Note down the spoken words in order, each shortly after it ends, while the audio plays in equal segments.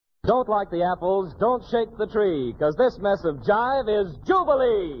don't like the apples, don't shake the tree, 'cause this mess of jive is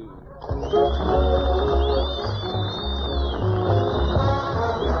Jubilee.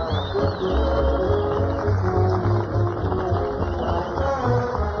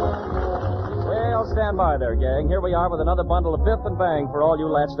 Well, stand by there, gang. Here we are with another bundle of Biff and Bang for all you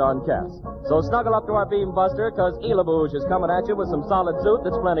latched-on cats. So snuggle up to our beam buster, 'cause Elabouche is coming at you with some solid suit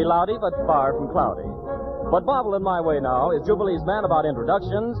that's plenty loudy, but far from cloudy. But bobbling my way now is Jubilee's man about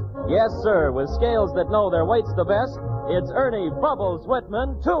introductions. Yes, sir, with scales that know their weight's the best, it's Ernie Bubbles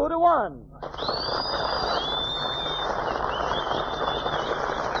Whitman, 2-1.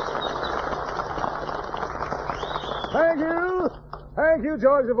 Thank you,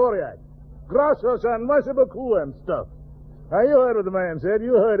 George Zavoriak. Gracias and merci beaucoup and stuff. Now, you heard what the man said.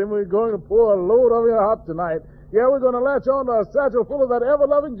 You heard him. We're going to pour a load of your hop tonight. Yeah, we're going to latch on to a satchel full of that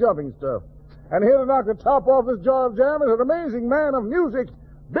ever-loving jumping stuff. And here to knock the top off this jar of jam is an amazing man of music,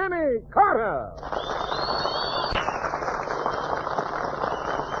 Benny Carter.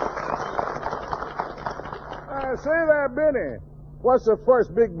 Say there, Benny. What's the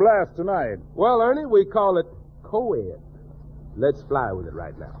first big blast tonight? Well, Ernie, we call it co-ed. Let's fly with it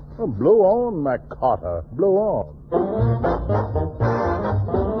right now. Oh, blow on, Mac Carter. Blow on.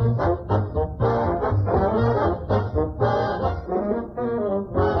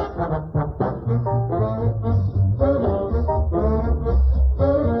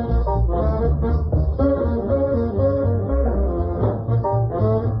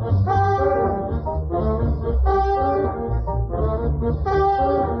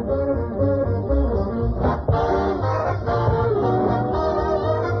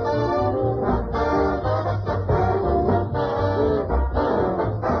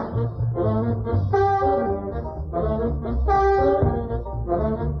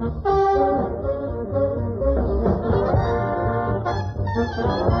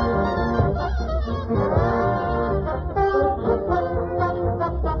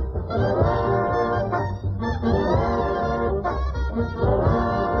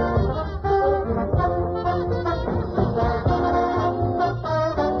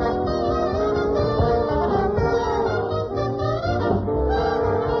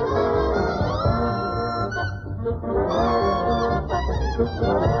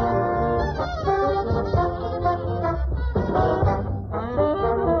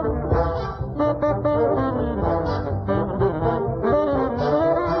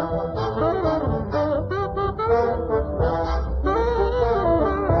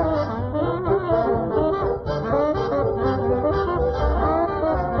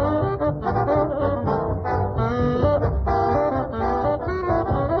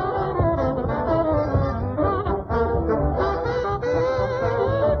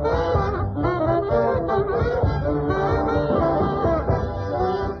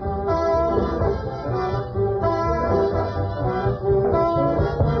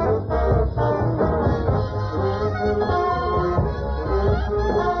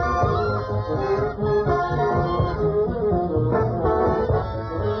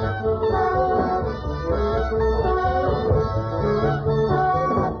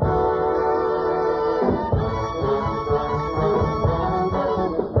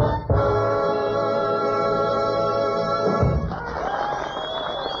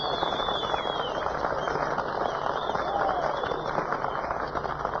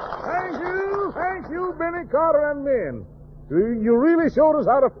 Benny Carter and men. You really showed us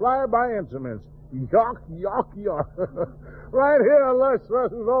how to fly by instruments. Yock, yock, yock. Right here, Les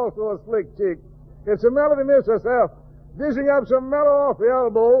Russ is also a slick chick. It's a melody miss herself, dishing up some mellow off the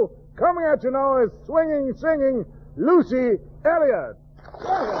elbow. Coming at you now is swinging, singing Lucy Elliott.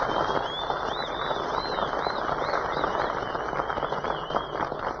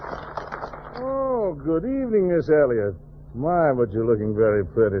 Oh, good evening, Miss Elliott. My, but you're looking very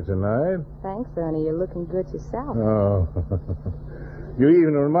pretty tonight. Thanks, Ernie. You're looking good yourself. Oh. You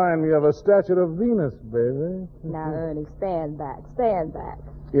even remind me of a statue of Venus, baby. Now, Ernie, stand back. Stand back.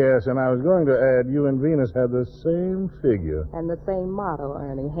 Yes, and I was going to add, you and Venus had the same figure. And the same motto,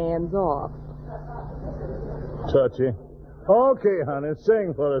 Ernie, hands off. Touchy. Okay, honey,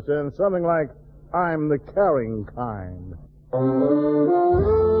 sing for us then. Something like, I'm the caring kind.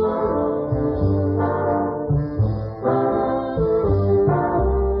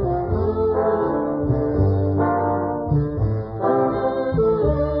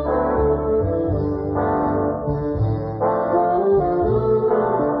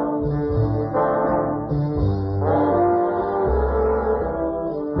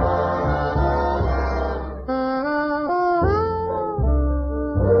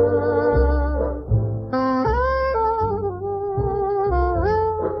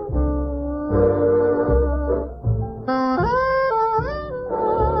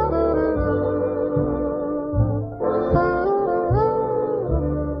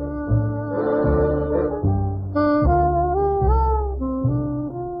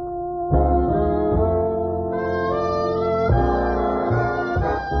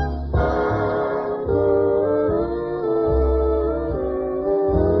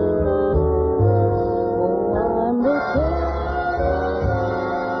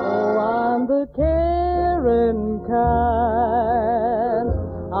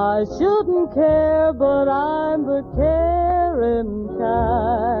 I shouldn't care, but I'm the caring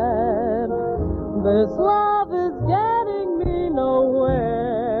kind. This love is getting me nowhere.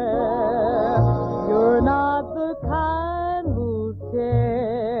 You're not the kind who'd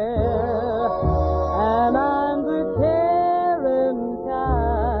care, and I'm the caring kind.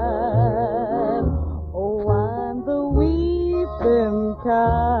 Oh, I'm the weeping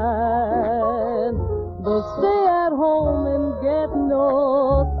kind, the stay at home and get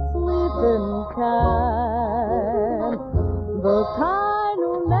no sleeping kind, the kind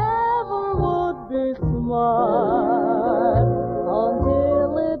who never would be smart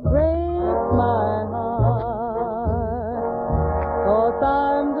until it breaks my heart. 'Cause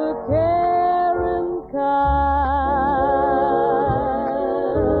I'm the caring kind.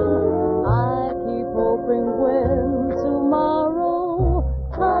 I keep hoping when tomorrow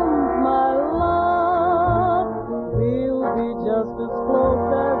comes, my love, we'll be just as close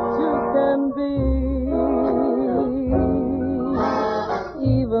as you can be.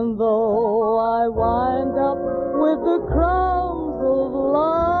 Even though I wind up with the crumbs of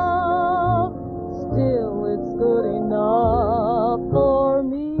love, still it's good enough for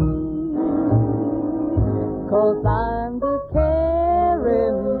me. 'Cause I'm the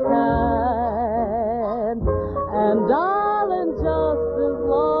caring kind. And darling, just as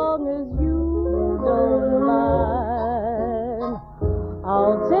long as you don't mind,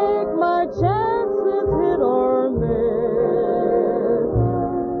 I'll take my chances, hit or miss,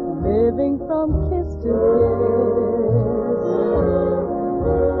 living from kiss to kiss.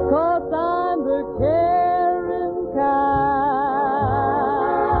 'Cause I'm the caring kind.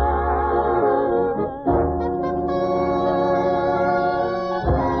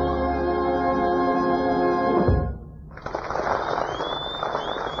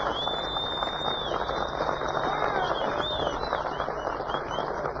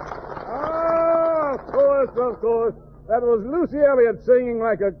 Of course. That was Lucy Elliott singing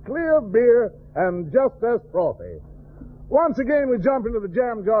like a clear beer and just as frothy. Once again, we jump into the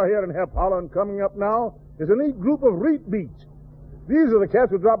jam jar here in Hep Holland. Coming up now is a neat group of Reet Beats. These are the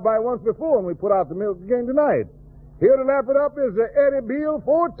cats who dropped by once before when we put out the milk again tonight. Here to lap it up is the Eddie Beale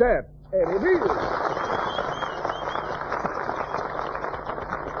Quartet. Eddie Beale.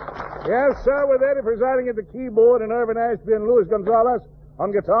 Yes, sir, with Eddie presiding at the keyboard and Irvin Ashby and Luis Gonzalez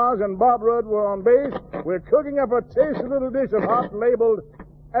on guitars and Bob Rudd were on bass, we're cooking up a tasty little dish of hot labeled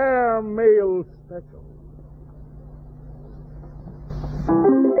Air Mail Special.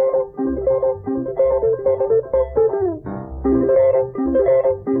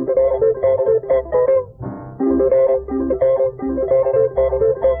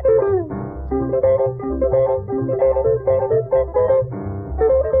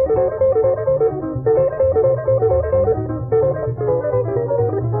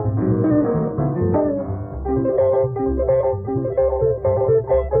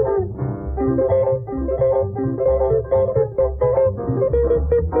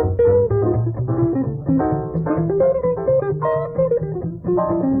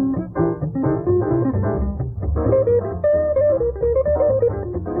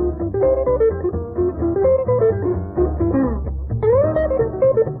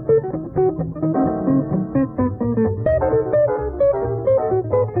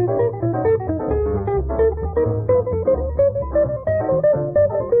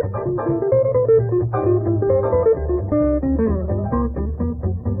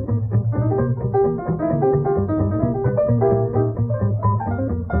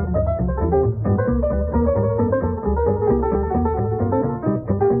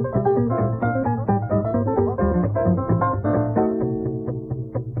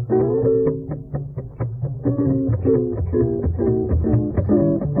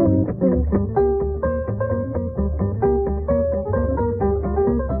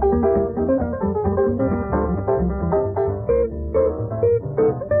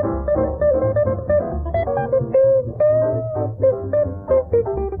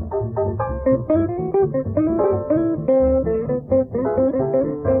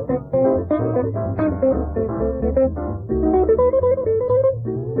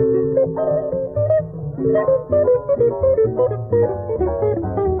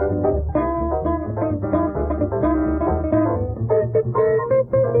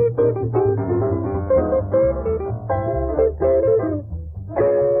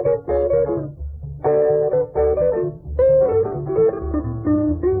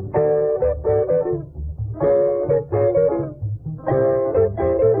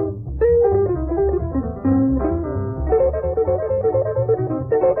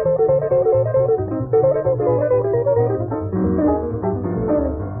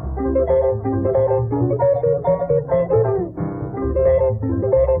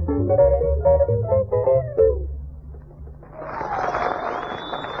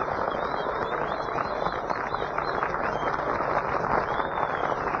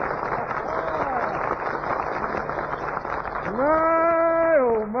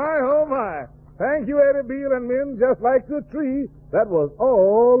 Eddie Beale and men just like the tree that was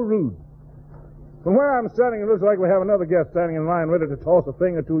all rude. From where I'm standing, it looks like we have another guest standing in line ready to toss a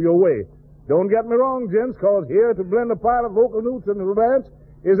thing or two your way. Don't get me wrong, gents, cause here to blend a pile of vocal notes and romance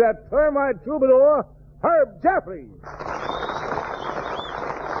is that termite troubadour, Herb Jeffries.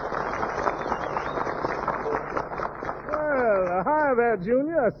 Well, hi there,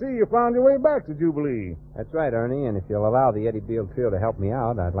 Junior. I see you found your way back to Jubilee. That's right, Ernie, and if you'll allow the Eddie Beale Trio to help me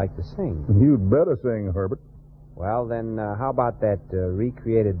out, I'd like to sing. You'd better sing, Herbert. Well, then, how about that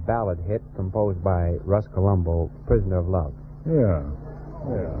recreated ballad hit composed by Russ Columbo, Prisoner of Love? Yeah.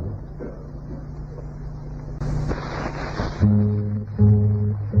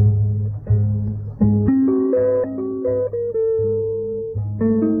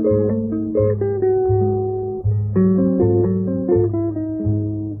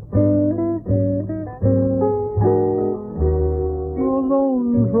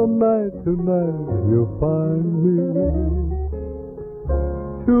 Alone from night to night you'll find me,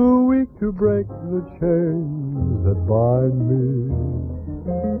 too weak to break the chains that bind me.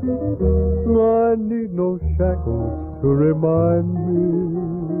 I need no shackles to remind me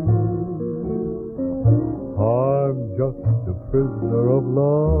I'm just a prisoner of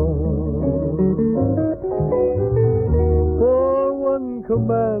love. For one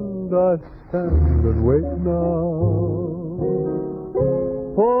command I stand and wait now,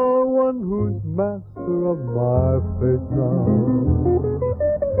 for one who's master of my fate now.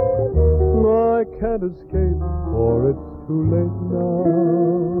 I can't escape, for it's too late now.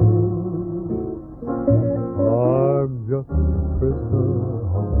 I'm just a prisoner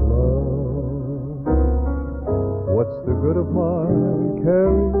of love. What's the good of my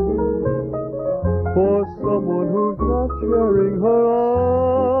caring for someone who's not sharing her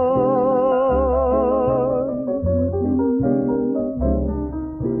arms with me?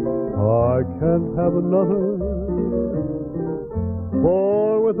 I can't have another,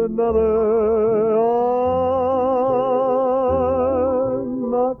 for with another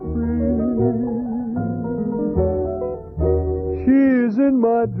I'm not free. She's in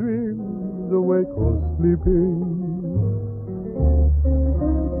my dreams, awake or sleeping.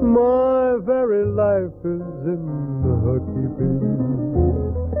 My very life is in her keeping.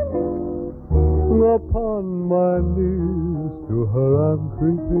 Upon my knees to her I'm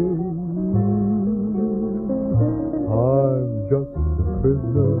creeping. I'm just a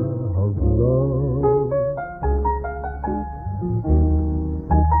prisoner of love.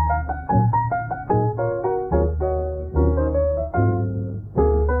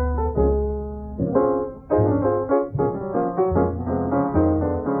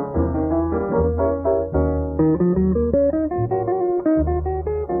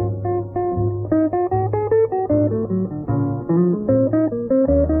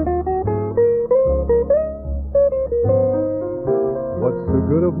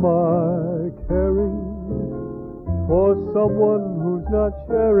 My caring for someone who's not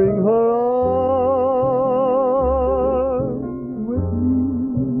sharing her arms with me.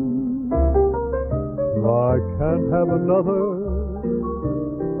 I can't have another,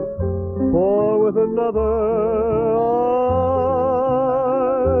 for with another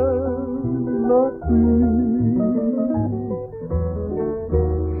I'm not free.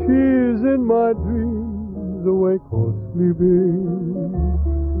 She's in my dreams, awake or sleeping.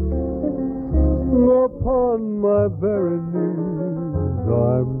 Upon my very knees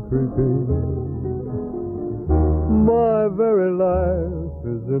I'm creeping. My very life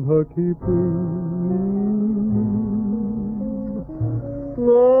is in her keeping.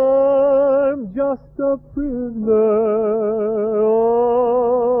 I'm just a prisoner of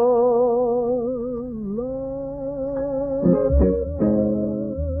love.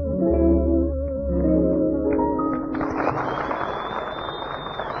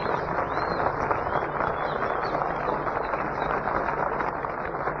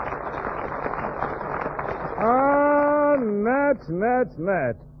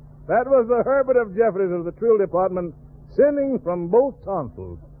 Nat. That was the Herbert of Jeffries of the Trill Department, singing from both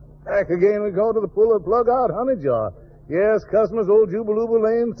tonsils. Back again we go to the pull the plug out honey jar. Yes, customers, old Jubilee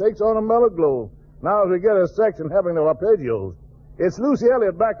Lane takes on a mellow glow. Now as we get a section having the arpeggios. It's Lucy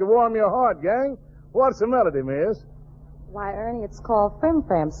Elliott back to warm your heart, gang. What's the melody, miss? Why, Ernie, it's called Frim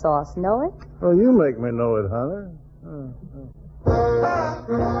Fram sauce. Know it? Oh, you make me know it, honey.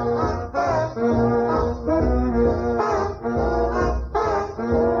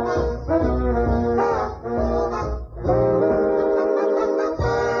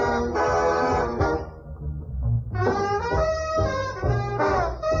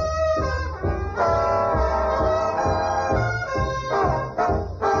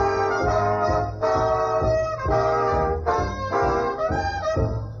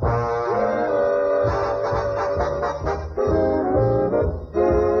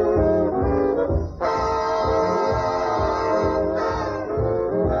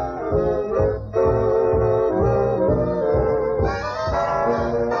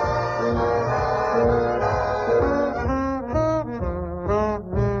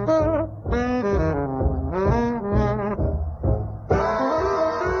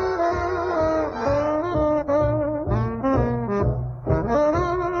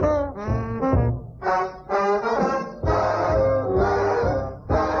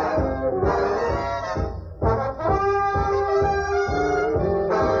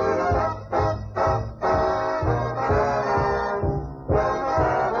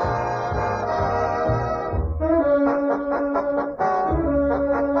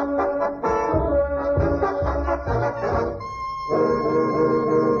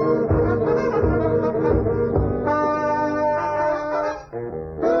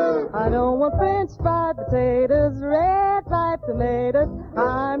 I don't want French fried potatoes, red ripe tomatoes.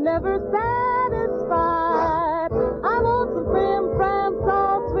 I'm never satisfied. I want some prim cram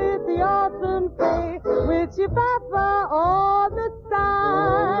sauce with the awesome fay, with your pepper on the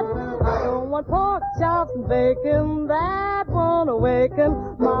side. I don't want pork chops and bacon, that won't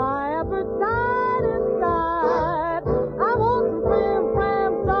awaken my appetite inside. I want some prim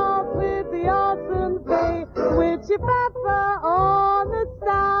cram sauce with the awesome fay, with your pepper on the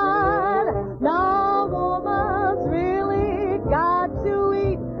side. Now, woman's really got to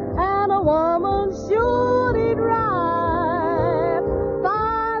eat, and a woman should eat right.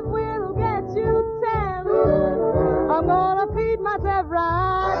 5 will get you 10. I'm gonna feed myself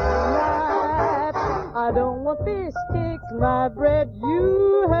right. I don't want fish cakes and rye bread.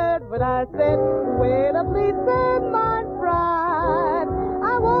 You heard what I said. Wait up, please serve mine fried.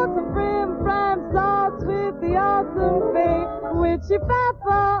 I want some prim prime sauce with the awesome fay, with your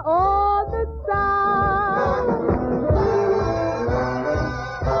pepper on the side.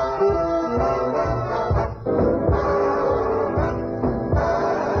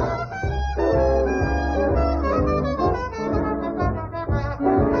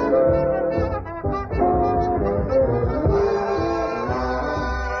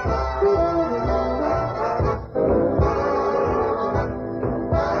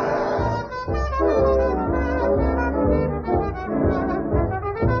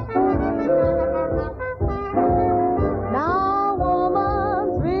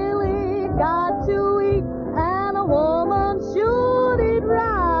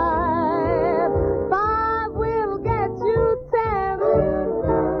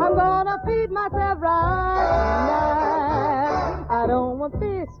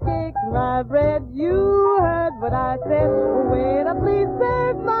 Bread, you heard what I said. Wait up, please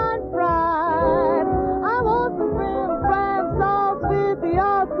serve mine fried. I want some prim crab sauce with the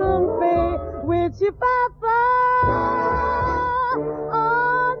awesome fay, with your pepper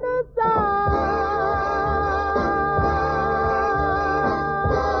on the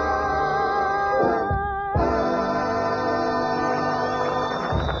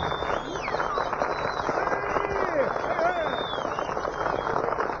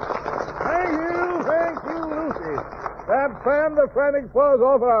That fanned the frantic paws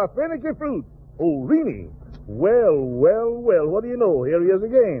off our finicky fruit. Oh, Reenie. Well, what do you know? Here he is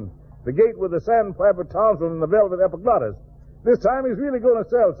again. The gate with the sandpiper tonsil and the velvet epiglottis. This time he's really going to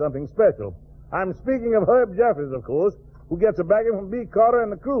sell something special. I'm speaking of Herb Jeffries, of course, who gets a backing from B. Carter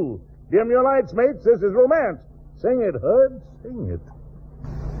and the crew. Dim your lights, mates. This is romance. Sing it, Herb. Sing it.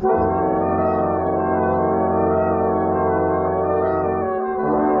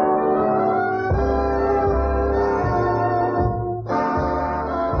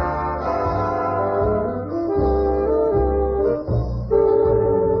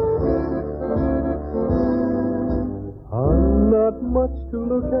 Much to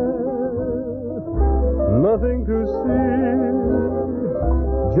look at, nothing to see.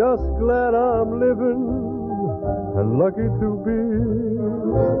 Just glad I'm living and lucky to be.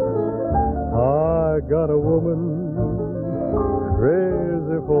 I got a woman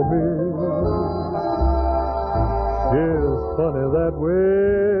crazy for me. She's funny that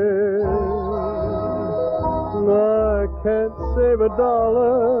way. I can't save $1,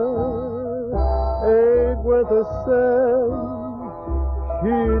 ain't worth a cent.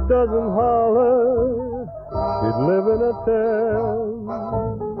 She doesn't holler, she'd live in a tent.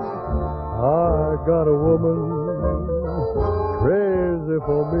 I got a woman crazy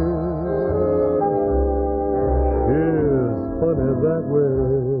for me. She's funny that way.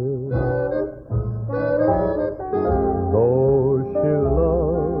 Though she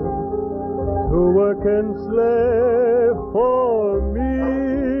loves to work and slave for me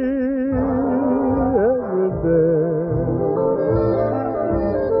every day,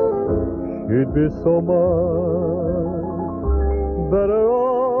 she'd be so much better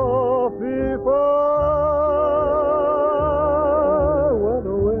off if I went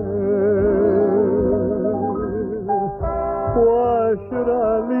away. Why should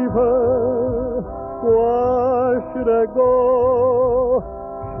I leave her? Why should I go?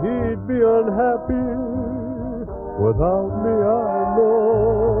 She'd be unhappy without me, I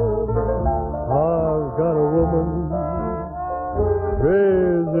know. I've got a woman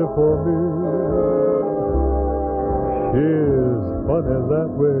crazy for me. She's funny that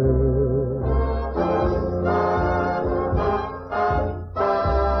way.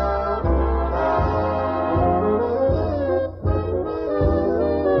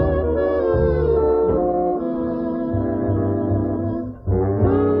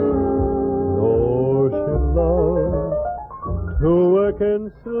 Though she loves to work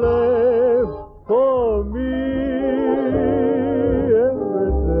and slave for me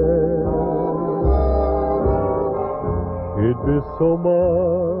every day. She'd be so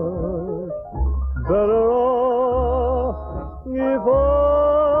much better off if I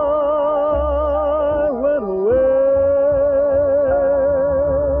went away.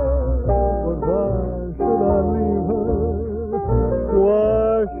 But why should I leave her?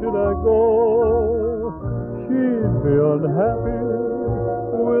 Why should I go? She'd be unhappy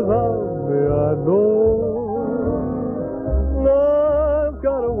without me, I know. I've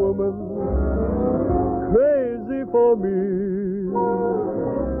got a woman crazy for me.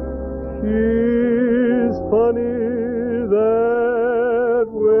 She's funny that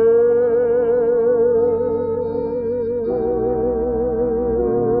way.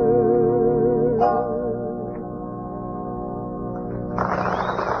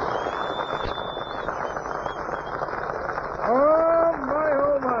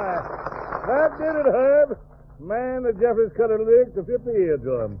 That did it, Herb. Man, the Jeffries cut a lick to fit the ear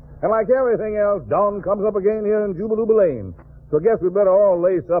drum. And like everything else, dawn comes up again here in Jubilee. So I guess we better all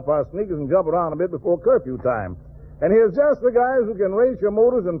lace up our sneakers and jump around a bit before curfew time. And here's just the guys who can race your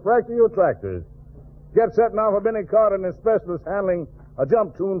motors and fracture your tractors. Get set now for Benny Carter and his specialist handling a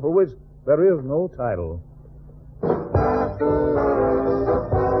jump tune for which there is no title.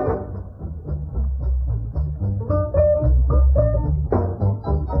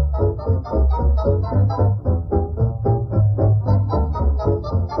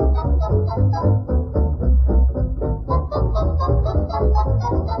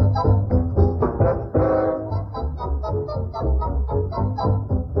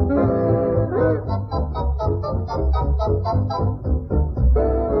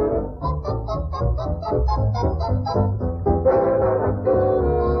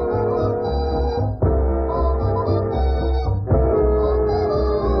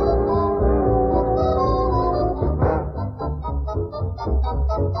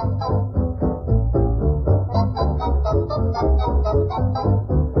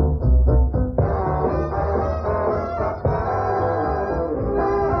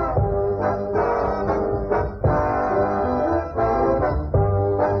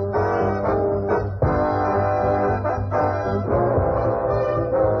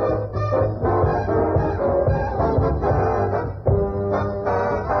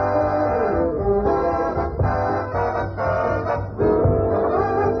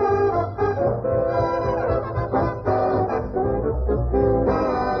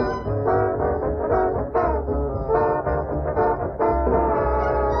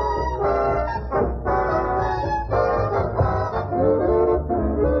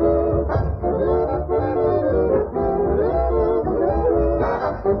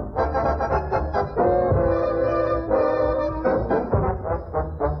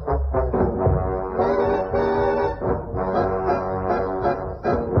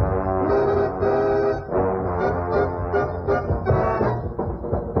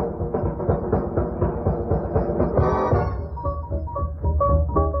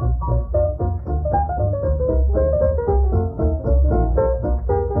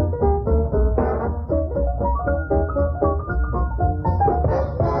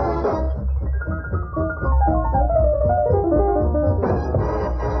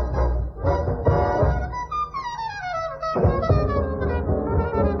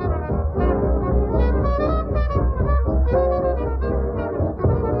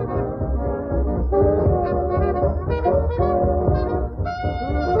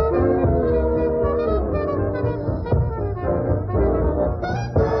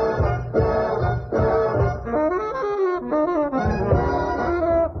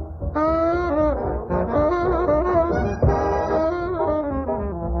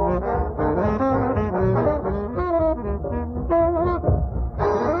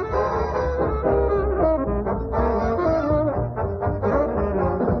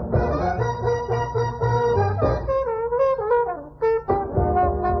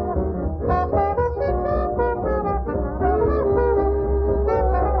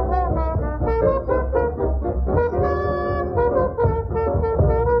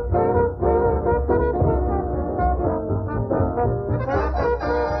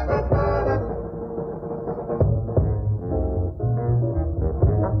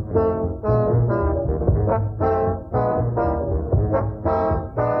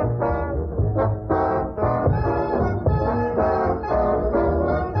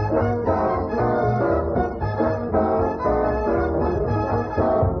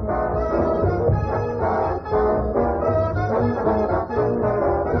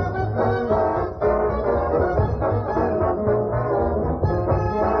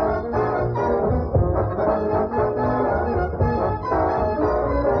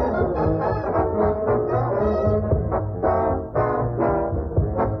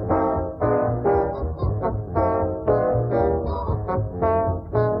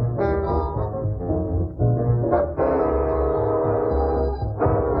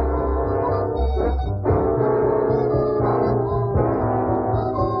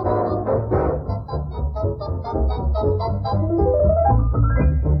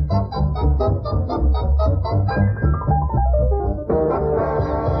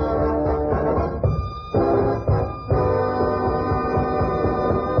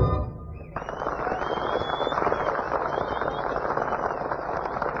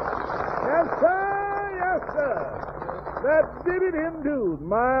 Yes, sir. Yes, sir. That did it indeed.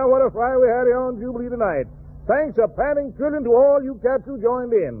 My, what a fly we had here on Jubilee tonight. Thanks a panting trillion to all you cats who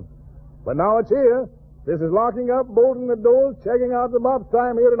joined in. But now it's here. This is locking up, bolting the doors, checking out the mop's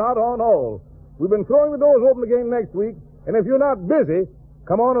time here in Hot Horn Hall. We've been throwing the doors open again next week, and if you're not busy,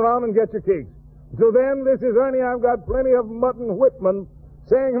 come on around and get your cakes. Until then, this is Ernie. I've got plenty of mutton Whitman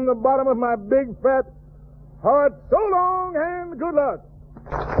saying from the bottom of my big fat heart, so long and good luck.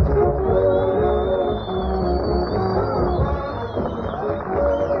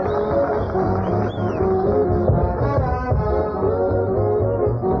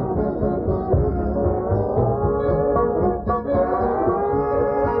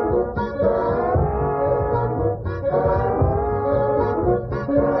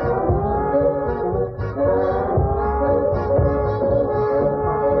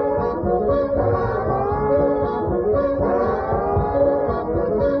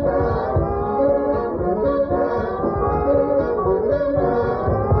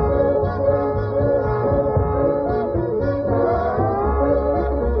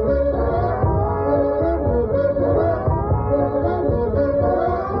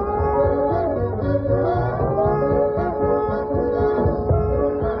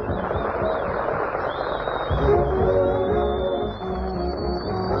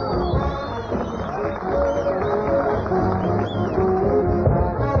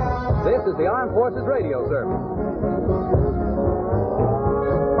 This is the Armed Forces Radio Service.